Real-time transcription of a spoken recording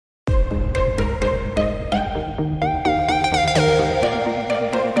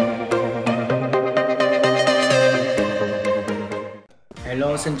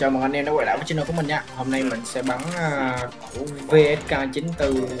Hello, xin chào mừng anh em đã quay lại với channel của mình nha. Hôm nay mình sẽ bắn của VSK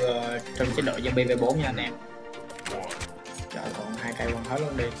 94 trong chế độ zombie V4 nha anh em. Trời, còn 2 cây quăng hết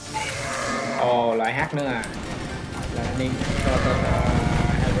luôn đi. Ồ, lại H nữa à. Là anh em cho tên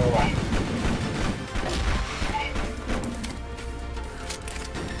hero à.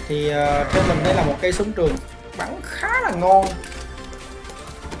 Thì theo mình đây là một cây súng trường bắn khá là ngon.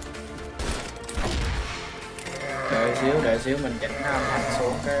 Đợi xíu mình chỉnh âm thanh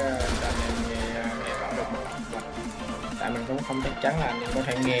xuống cái cho anh em nghe rõ được một phần. Tại mình cũng không chắc chắn là anh em có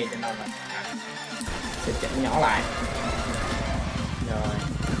thể nghe, cho nên là sẽ chỉnh nhỏ lại. Rồi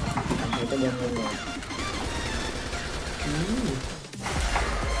làm thử cái bên luôn rồi.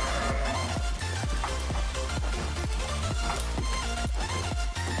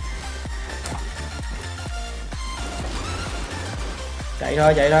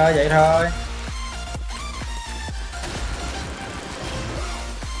 Chạy thôi.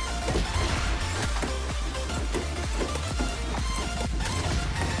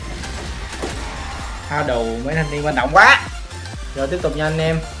 Ha đầu mấy anh em quan động quá. Rồi tiếp tục nha anh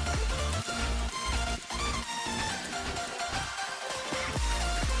em.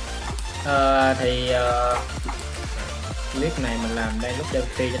 Clip này mình làm đây lúc đêm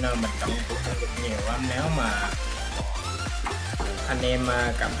khuya cho nên mình động cũng hơi nhiều lắm. Nếu mà anh em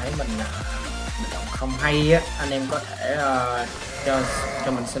cảm thấy mình động không hay á, anh em có thể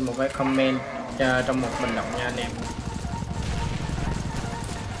cho mình xin một cái comment trong một bình luận nha anh em.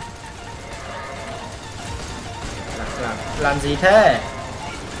 Làm gì thế?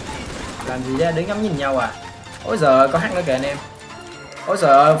 Đứng ngắm nhìn nhau à? Ôi giờ có hack nữa kìa anh em. Ôi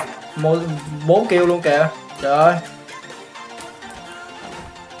giờ 4 kill luôn kìa. Trời ơi.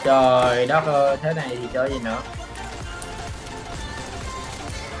 Trời đất ơi, thế này thì chơi gì nữa.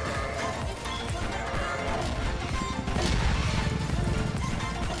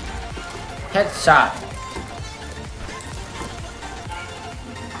 Headshot.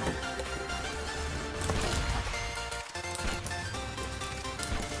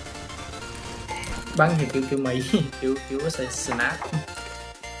 Bắn thì kêu mày kêu snap.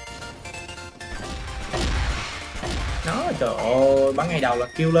 Nó trời ơi, bắn ngay đầu là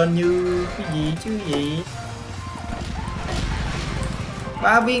kêu lên như cái gì chứ gì.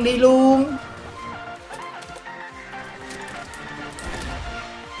 3 viên đi luôn.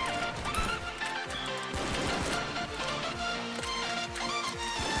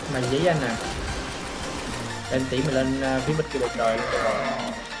 Mày giấy anh à. Lên tí mày lên phía bên kia bầu trời luôn rồi.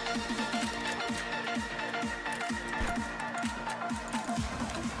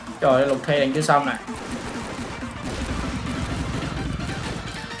 Trời ơi, lục thê đang chưa xong nè.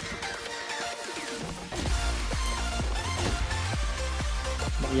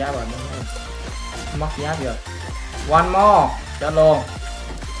 Mất giáp rồi, mất giáp rồi. One more, chết luôn.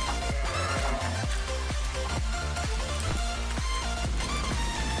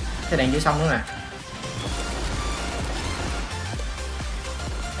 Thế đang chưa xong nữa nè.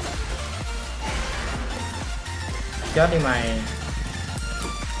 Chết đi mày.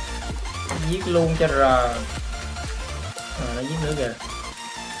 Giết luôn cho rồi. Nó giết nữa kìa.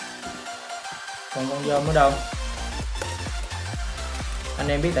 Còn con dôm ở đâu? Anh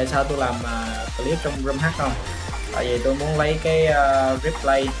em biết tại sao tôi làm clip trong room H không? Tại vì tôi muốn lấy cái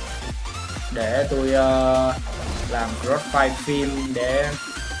replay để tôi làm Crossfire phim để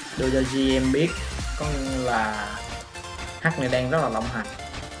đưa cho GM biết có là H này đang rất là lộng hành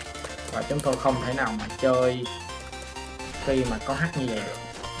và chúng tôi không thể nào mà chơi khi mà có H như vậy được.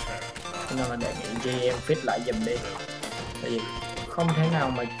 Cho nên là đề nghị GM fix lại giùm đi. Tại vì không thể nào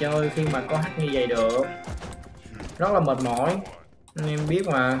mà chơi khi mà có H như vậy được. Rất là mệt mỏi. Anh em biết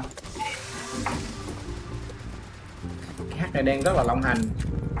mà. Cái H này đang rất là lộng hành.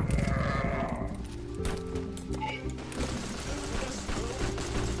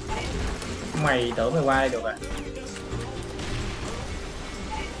 Mày tưởng mày qua đây được à?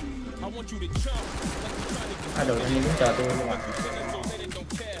 Được, anh em muốn chờ tôi luôn à?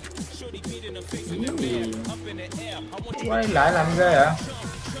 Gì? Quay lại làm ghê hả?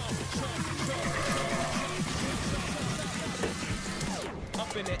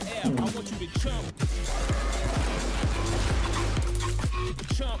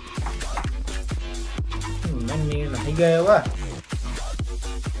 Anh em là thấy ghê quá.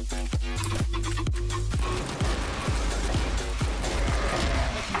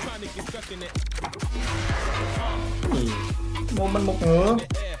 Một mình một ngựa.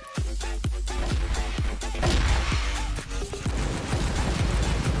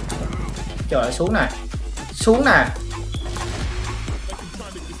 Trời, xuống nè.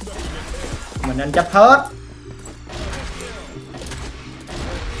 Mình nên chấp hết.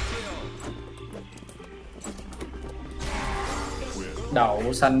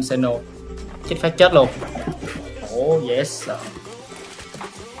 Đậu xanh Seno. Chết phát chết luôn. Oh yes.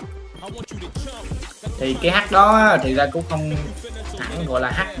 Thì cái hack đó thì ra cũng không hẳn gọi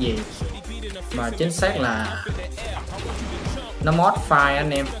là hack gì, mà chính xác là nó mod file anh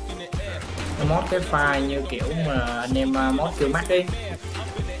em. Nó mod cái file như kiểu mà anh em mod kiểu mắt đi,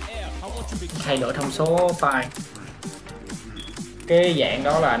 thay đổi thông số file. Cái dạng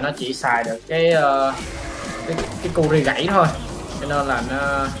đó là nó chỉ xài được cái cu ri gãy thôi, cho nên là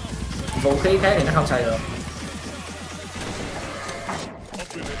nó, vũ khí khác thì nó không xài được.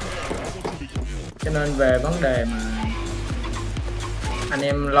 Cho nên về vấn đề mà anh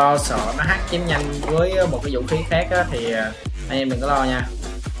em lo sợ nó hack chém nhanh với một cái vũ khí khác á, thì anh em đừng có lo nha.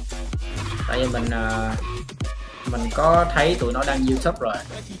 Tại vì mình có thấy tụi nó đăng YouTube rồi,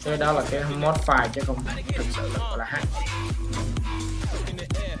 cái đó là cái mod file chứ không thực sự là gọi là hack.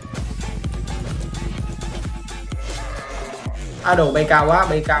 Đồ bay cao quá,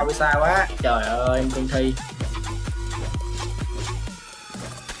 bay cao bay xa quá, trời ơi em cương thi.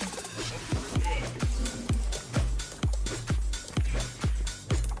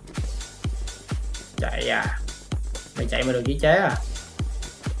 Chạy à, mày chạy mà được ký chế à.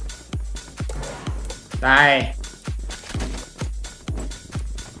 Đây,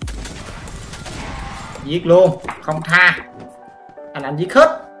 giết luôn, không tha, anh giết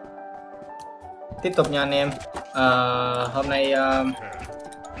hết. Tiếp tục nha anh em. Hôm nay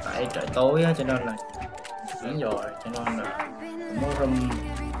tại trời tối cho nên là chuyển rồi, cho nên là không có room,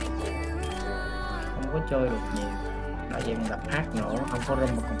 không có chơi được nhiều. Tại vì mình gặp hack nữa, không có room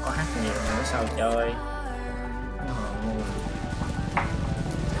mà còn có hack nhiều nữa sao chơi.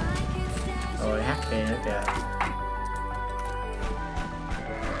 Rồi hack kìa nữa kìa.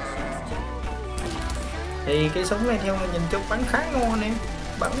 Thì cái súng này theo mình nhìn chung bắn khá ngon em,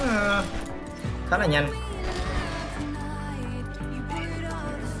 bắn khá là nhanh.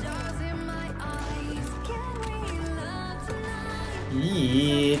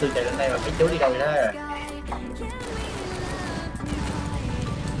 Ý, tôi chạy lên đây mà cái chú đi đâu vậy?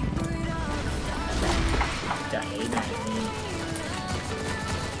 Chạy này.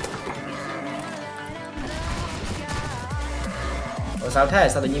 Ủa sao thế?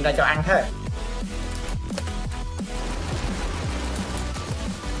 Sao tự nhiên ra cho ăn thế?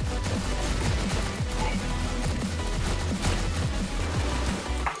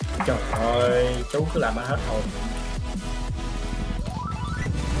 Trời ơi, chú cứ làm ăn hết hồn.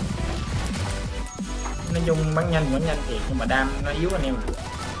 Nói chung bắn nhanh thiệt, nhưng mà đam nó yếu anh em.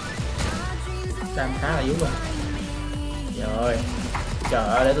 Đam khá là yếu luôn. Rồi, trời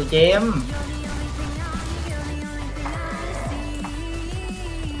ơi, để tôi chém.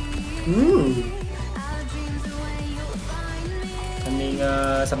 Thanh niên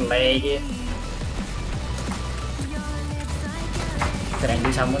xanh lè kia. Cái đạn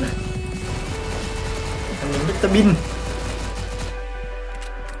đi xong đó nè. Thanh niên Mr. Bean.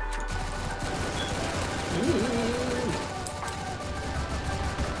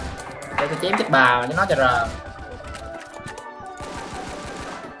 Để tôi chém chết bà cho nó cho rờ.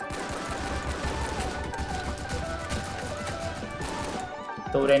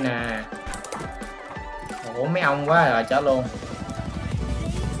 Tôi đây nè. Ủa mấy ông quá rồi, chết luôn.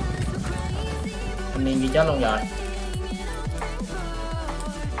 Thanh niên kia chết luôn rồi.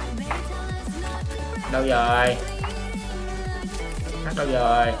 Đâu rồi? Hát đâu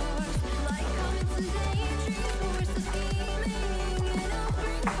rồi?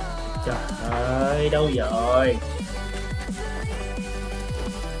 Trời ơi, đâu rồi?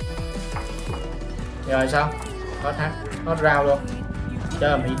 Rồi sao? Hết hát, hết rau luôn.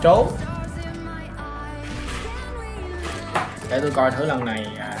 Chơi bị trốn. Để tôi coi thử lần này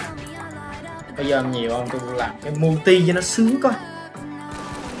bây giờ nhiều không, tôi làm cái multi cho nó sướng coi.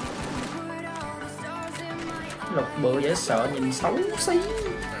 Lục bự dễ sợ, nhìn xấu xí.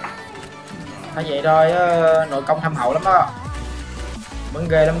 Phải vậy thôi, nội công thâm hậu lắm đó, bắn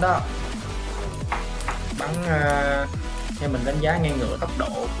ghê lắm đó. Bắn theo mình đánh giá ngang ngửa tốc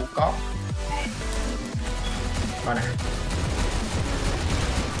độ của có. Coi nè,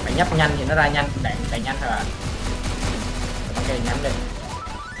 phải nhấp nhanh thì nó ra nhanh, đạn nhanh thôi à. Bắn cây nhắm đi.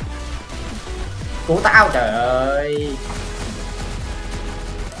 Cứu tao, trời ơi.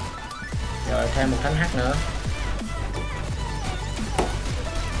 Rồi thêm một thánh hack nữa.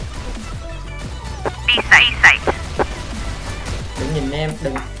 Đừng nhìn em,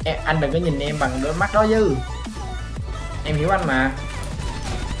 anh đừng có nhìn em bằng đôi mắt đó chứ. Em hiểu anh mà.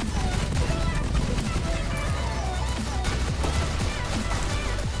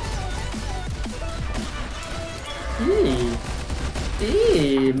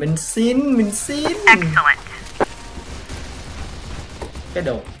 Mình xin. Cái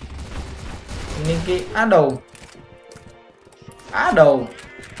đồ nên kia á đồ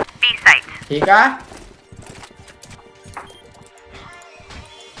thiệt á.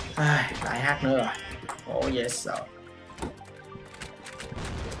 Lại hát nữa rồi. Oh yes sir.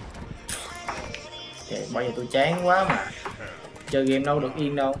 Okay, bây giờ tôi chán quá mà chơi game đâu được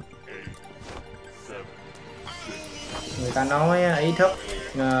yên đâu. Người ta nói ý thức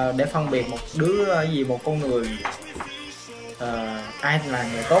để phân biệt một đứa gì, một con người ai là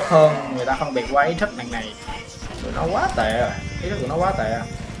người tốt hơn, người ta phân biệt qua ý thức này. Tụi nó quá tệ rồi, ý thức tụi nó quá tệ.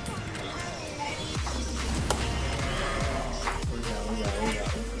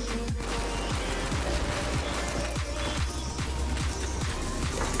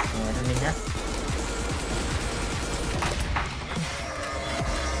 Thanh niên hát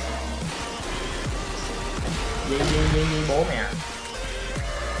gì bố mẹ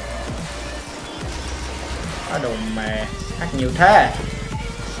có đồ mẹ hát nhiều thế.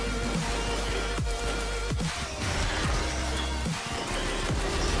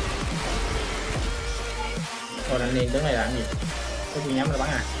 Thôi thanh niên đứng này làm gì, có gì nhắm là bắn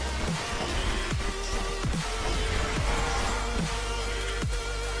à.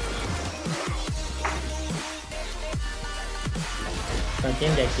 Còn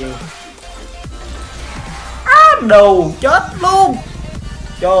chém chạy chiêu đầu chết luôn,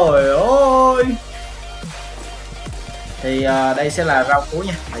 trời ơi. Thì đây sẽ là rau cuối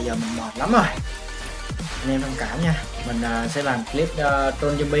nha, bây giờ mình mệt lắm rồi, anh em thông cảm nha. Mình sẽ làm clip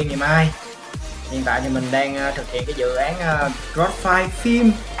troll zombie ngày mai. Hiện tại thì mình đang thực hiện cái dự án Crossfire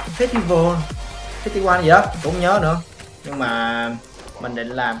Film Festival gì đó cũng không nhớ nữa, nhưng mà mình định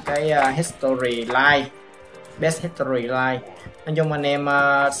làm cái history live, best history live. Nói chung anh em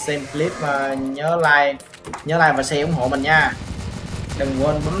xem clip nhớ like và share ủng hộ mình nha. Đừng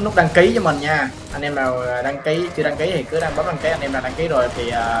quên bấm nút đăng ký cho mình nha. Anh em nào chưa đăng ký thì cứ bấm đăng ký. Anh em nào đăng ký rồi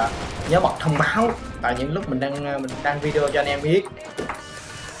thì nhớ bật thông báo tại những lúc mình đăng video cho anh em biết.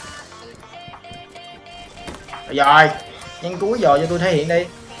 Rồi nhân cuối giờ cho tôi thể hiện đi.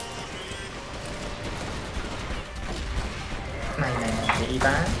 Này thì y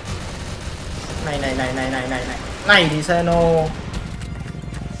tá. Này thì Seno.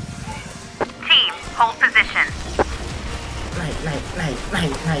 Team hold position. Này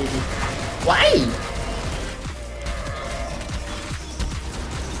thì quái.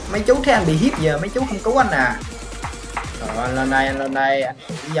 Mấy chú thấy anh bị hiếp giờ mấy chú không cứu anh à. Rồi anh lên đây anh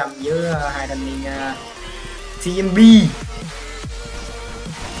thủ dâm với hai thanh niên TMB.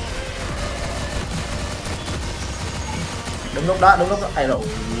 Đúng lúc đó ai rồi.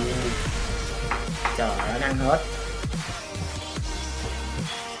 Trời ơi ăn hết.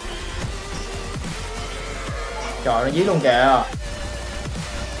 Trời nó dí luôn kìa.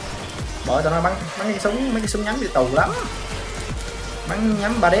 Bởi tao nó bắn mấy cái súng nhắm bị tù lắm. Bắn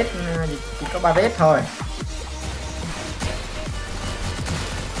nhắm Barret chỉ có Barret thôi.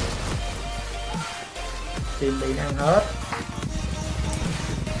 Team bị ăn hết.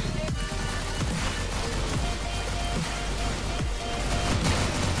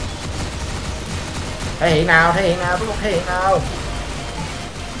 Thể hiện nào, rút cuộc thể hiện nào.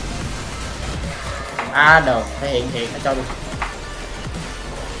 Được, thể hiện thiệt, nó cho được.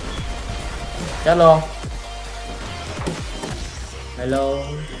 Chết luôn. Hello,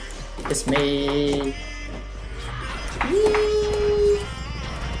 it's me.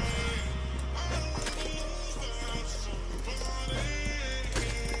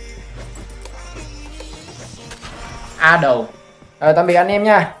 Đồ. Tạm biệt anh em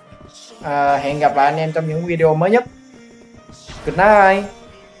nha. Hẹn gặp lại anh em trong những video mới nhất. Good night.